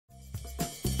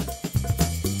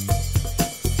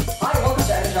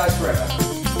Energize Forever,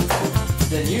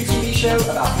 the new TV show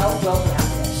about health, wealth and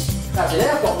happiness. Now today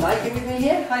I've got Nike with me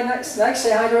here. Hi Nike,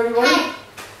 say hi to everybody.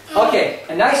 Hi. Okay,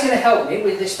 and Nike's going to help me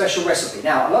with this special recipe.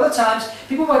 Now a lot of times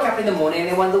people wake up in the morning and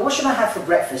they wonder, what should I have for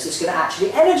breakfast that's going to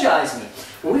actually energize me?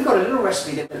 Well, we've got a little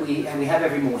recipe that we have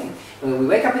every morning. When we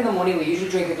wake up in the morning, we usually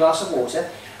drink a glass of water,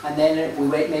 and then we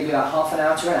wait maybe about half an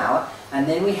hour to an hour, and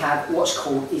then we have what's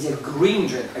called a green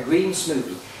drink, a green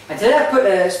smoothie. And today I put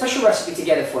a special recipe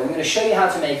together for you. I'm going to show you how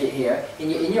to make it here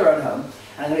in your own home,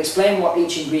 and I'm going to explain what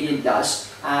each ingredient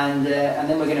does, and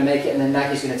then we're going to make it, and then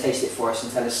Maggie's going to taste it for us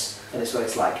and tell us what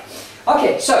it's like.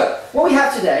 Okay, so what we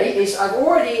have today is I've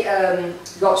already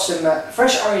got some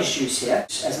fresh orange juice here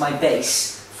as my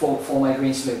base for my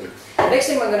green smoothie. The next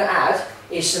thing I'm going to add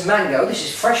is some mango. This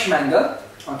is fresh mango,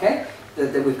 okay,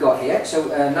 that we've got here. So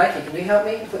Nike, can you help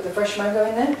me put the fresh mango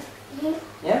in there?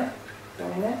 Mm-hmm. Yeah? Go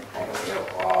in there.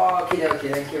 Okie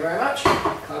dokie, thank you very much.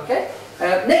 Okay.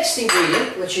 Next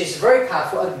ingredient, which is very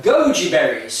powerful, are goji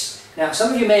berries. Now,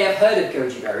 some of you may have heard of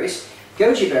goji berries.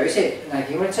 Goji berries, here,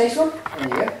 Nike, you want to taste one? There you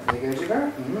go, the goji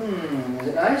berry. Is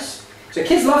it nice? So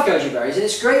kids love goji berries, and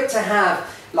it's great to have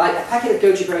like a packet of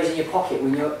goji berries in your pocket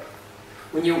when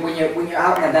you're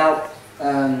out and about,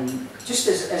 just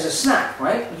as a snack,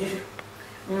 right? You just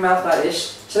in your mouth like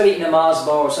this, instead of eating a Mars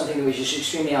bar or something that was just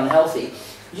extremely unhealthy.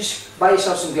 You just buy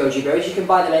yourself some goji berries. You can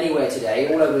buy them anywhere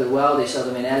today, all over the world. They sell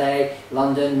them in LA,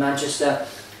 London, Manchester,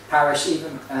 Paris,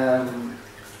 even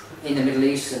in the Middle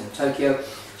East and Tokyo.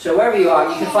 So wherever you are,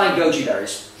 you can find goji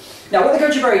berries. Now what the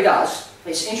goji berry does,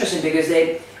 it's interesting because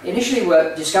they initially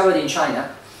were discovered in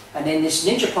China, and in this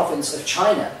ninja province of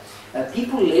China,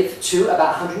 people live to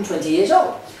about 120 years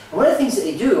old. And one of the things that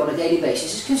they do on a daily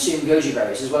basis is consume goji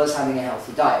berries, as well as having a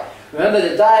healthy diet. Remember,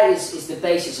 the diet is the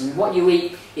basis, and what you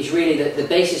eat is really the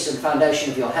basis and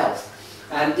foundation of your health.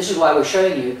 And this is why we're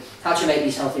showing you how to make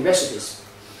these healthy recipes.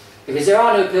 Because there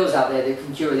are no pills out there that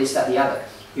can cure this, that, the other.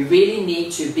 You really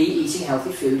need to be eating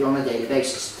healthy food on a daily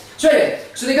basis. So anyway,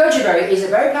 so the goji berry is a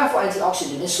very powerful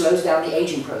antioxidant and slows down the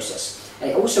aging process.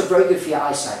 And it's also very good for your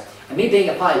eyesight. And me being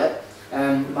a pilot,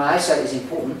 my eyesight is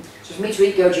important. So for me to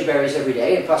eat goji berries every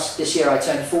day, and plus this year I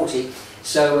turned 40,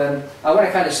 so I want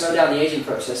to kind of slow down the aging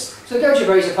process. So goji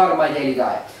berries are part of my daily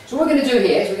diet. So what we're going to do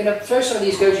here is we're going to throw some of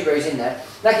these goji berries in there.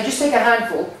 Now you just take a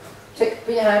handful, put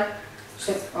your hand,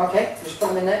 okay, just put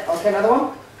them in there. Okay, another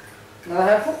one, another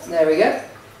handful, there we go.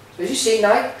 So as you see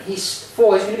now, he's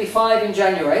 4, he's going to be 5 in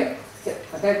January.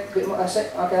 Okay, a bit more, that's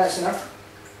it, okay, that's enough.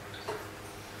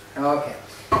 Okay.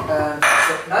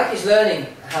 So Nike's learning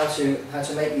how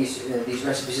to make these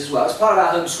recipes as well. As part of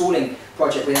our homeschooling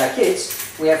project with our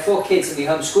kids, we have 4 kids and we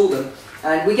homeschool them,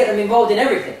 and we get them involved in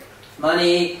everything: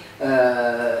 money,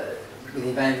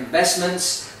 with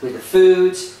investments, with the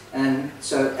food, and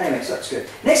so anyway, so that's good.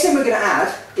 Next thing we're going to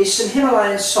add is some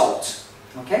Himalayan salt.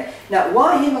 Okay. Now,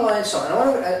 why Himalayan salt?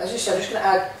 And as I said, I'm just going to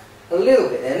add a little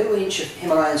bit there, a little inch of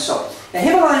Himalayan salt. Now,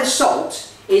 Himalayan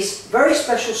salt is very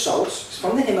special salt. It's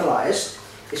from the Himalayas.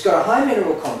 It's got a high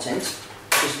mineral content,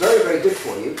 which is very, very good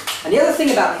for you. And the other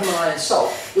thing about the Himalayan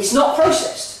salt, it's not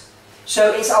processed.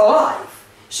 So it's alive.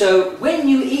 So when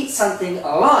you eat something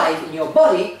alive in your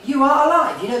body, you are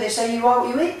alive. You know, they say you are what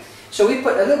you eat. So we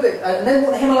put a little bit, and then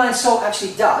what the Himalayan salt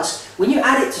actually does, when you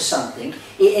add it to something,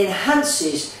 it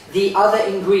enhances the other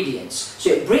ingredients. So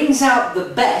it brings out the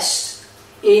best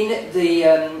in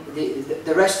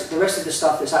the rest of the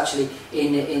stuff that's actually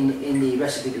in the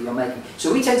recipe that you're making.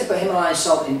 So we tend to put Himalayan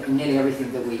salt in nearly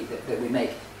everything that we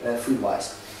make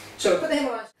food-wise. So put the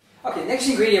Himalayan. Okay, next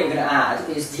ingredient we're going to add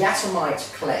is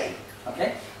diatomite clay.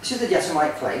 Okay, this is the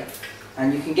diatomite clay,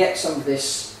 and you can get some of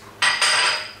this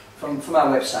from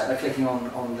our website by clicking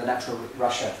on the Natural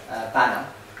Russia banner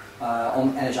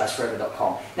on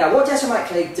energizeforever.com. Now, what diatomite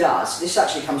clay does, this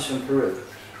actually comes from Peru.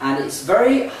 And it's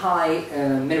very high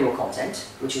mineral content,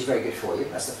 which is very good for you.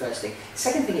 That's the first thing.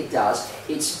 Second thing it does,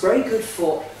 it's very good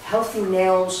for healthy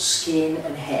nails, skin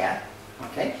and hair.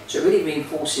 Okay, so it really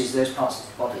reinforces those parts of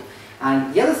the body.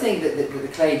 And the other thing that the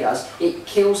clay does, it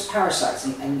kills parasites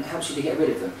and helps you to get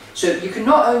rid of them. So you can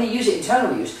not only use it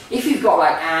internal use, if you've got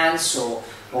like ants or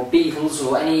beetles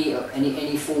or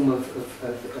any form of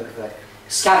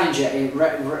scavenger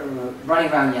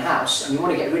running around your house, and you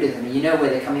want to get rid of them, and you know where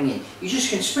they're coming in, you just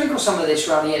can sprinkle some of this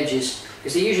around the edges,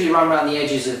 because they usually run around the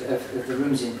edges of the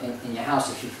rooms in your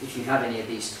house if you have any of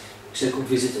these so-called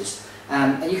visitors.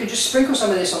 And you can just sprinkle some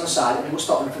of this on the side, and it will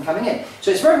stop them from coming in.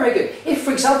 So it's very, very good. If,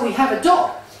 for example, you have a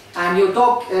dog, and your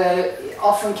dog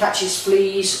often catches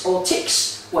fleas or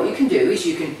ticks, what you can do is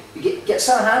you get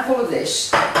a handful of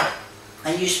this,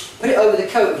 and you put it over the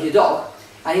coat of your dog,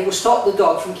 and it will stop the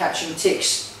dog from catching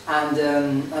ticks and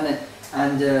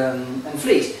and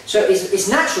fleas. So it's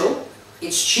natural,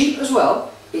 it's cheap as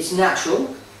well, it's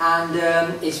natural, and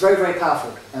it's very, very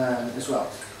powerful as well.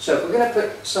 So we're going to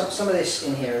put some of this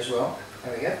in here as well.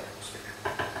 There we go.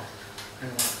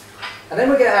 And then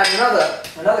we're going to add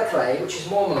another clay, which is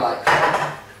Mormolite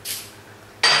clay.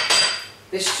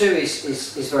 This too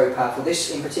is very powerful.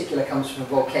 This in particular comes from a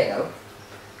volcano.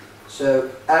 So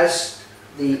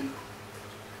the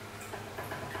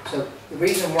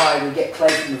reason why we get clay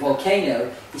from the volcano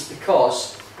is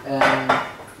because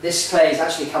this clay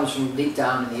actually comes from deep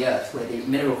down in the earth, where the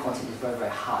mineral content is very, very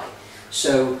high.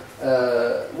 So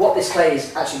what this clay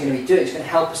is actually going to be doing is going to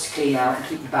help us to clean out and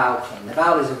keep the bowel clean. The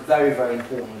bowel is a very, very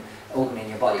important organ in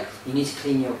your body. You need to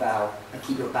clean your bowel and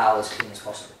keep your bowel as clean as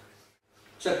possible.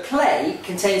 So clay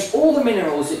contains all the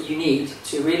minerals that you need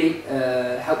to really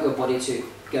help your body to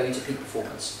go into peak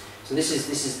performance. So this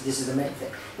is the main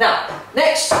thing. Now,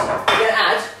 next we're going to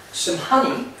add some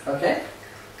honey, okay?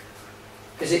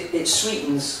 Because it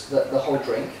sweetens the whole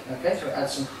drink, okay? So we add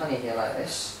some honey here like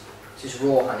this. This is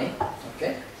raw honey,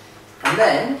 okay? And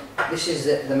then, this is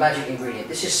the magic ingredient.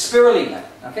 This is spirulina,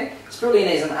 okay?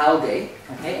 Spirulina is an algae,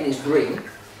 okay, and it's green.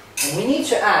 And we need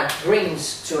to add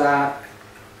greens to our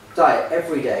diet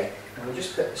every day. And we'll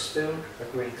just put a spoon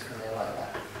of greens in there like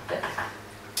that, okay?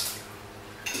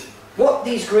 What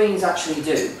these greens actually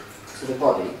do to the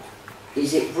body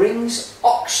is it brings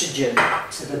oxygen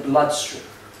to the bloodstream.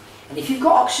 And if you've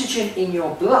got oxygen in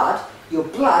your blood will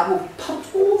be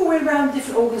pumped all the way around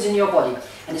different organs in your body,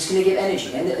 and it's going to give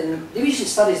energy. And the recent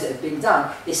studies that have been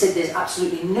done, they said there's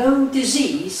absolutely no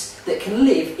disease that can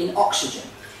live in oxygen.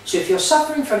 So if you're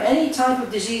suffering from any type of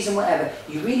disease and whatever,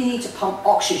 you really need to pump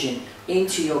oxygen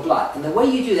into your blood. And the way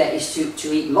you do that is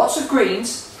to eat lots of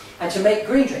greens and to make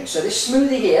green drinks. So this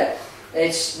smoothie here,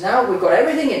 now we've got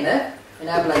everything in there in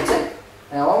our blender.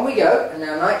 Now on we go, and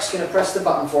now Nike's going to press the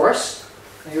button for us.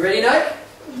 Are you ready, Nike?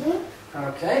 Mm-hmm.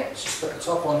 Okay, let's just put the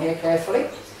top on here carefully.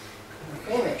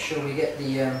 Okay, make sure we get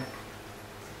the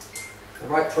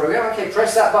right program. Okay,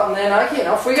 press that button there, Nike, and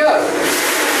off we go.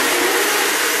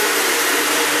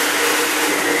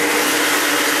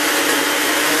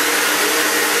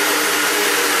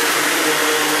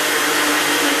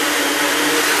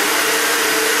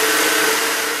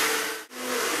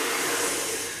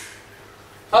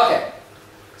 Okay,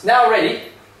 it's now ready.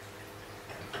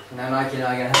 Now Nike and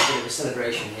I are going to have a bit of a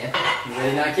celebration here. You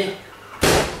ready, Nike?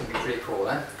 It's going to be pretty cool,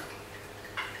 eh? There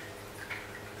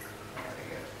we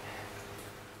go.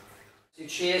 So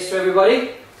cheers to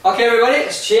everybody. Okay, everybody,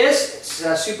 let's cheers.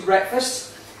 It's super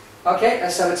breakfast. Okay,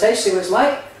 let's have a taste, see what it's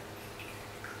like.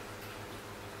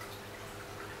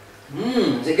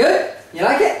 Is it good? You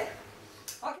like it?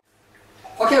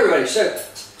 Okay, everybody, so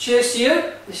cheers to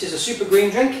you. This is a super green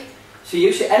drink for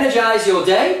you to energize your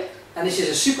day. And this is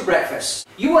a super breakfast.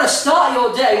 You want to start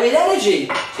your day with energy.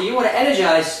 So you want to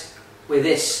energize with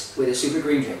this, with a super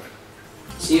green drink.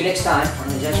 See you next time on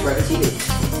Energize Forever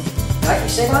TV. Right, you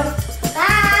say bye?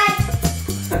 Bye.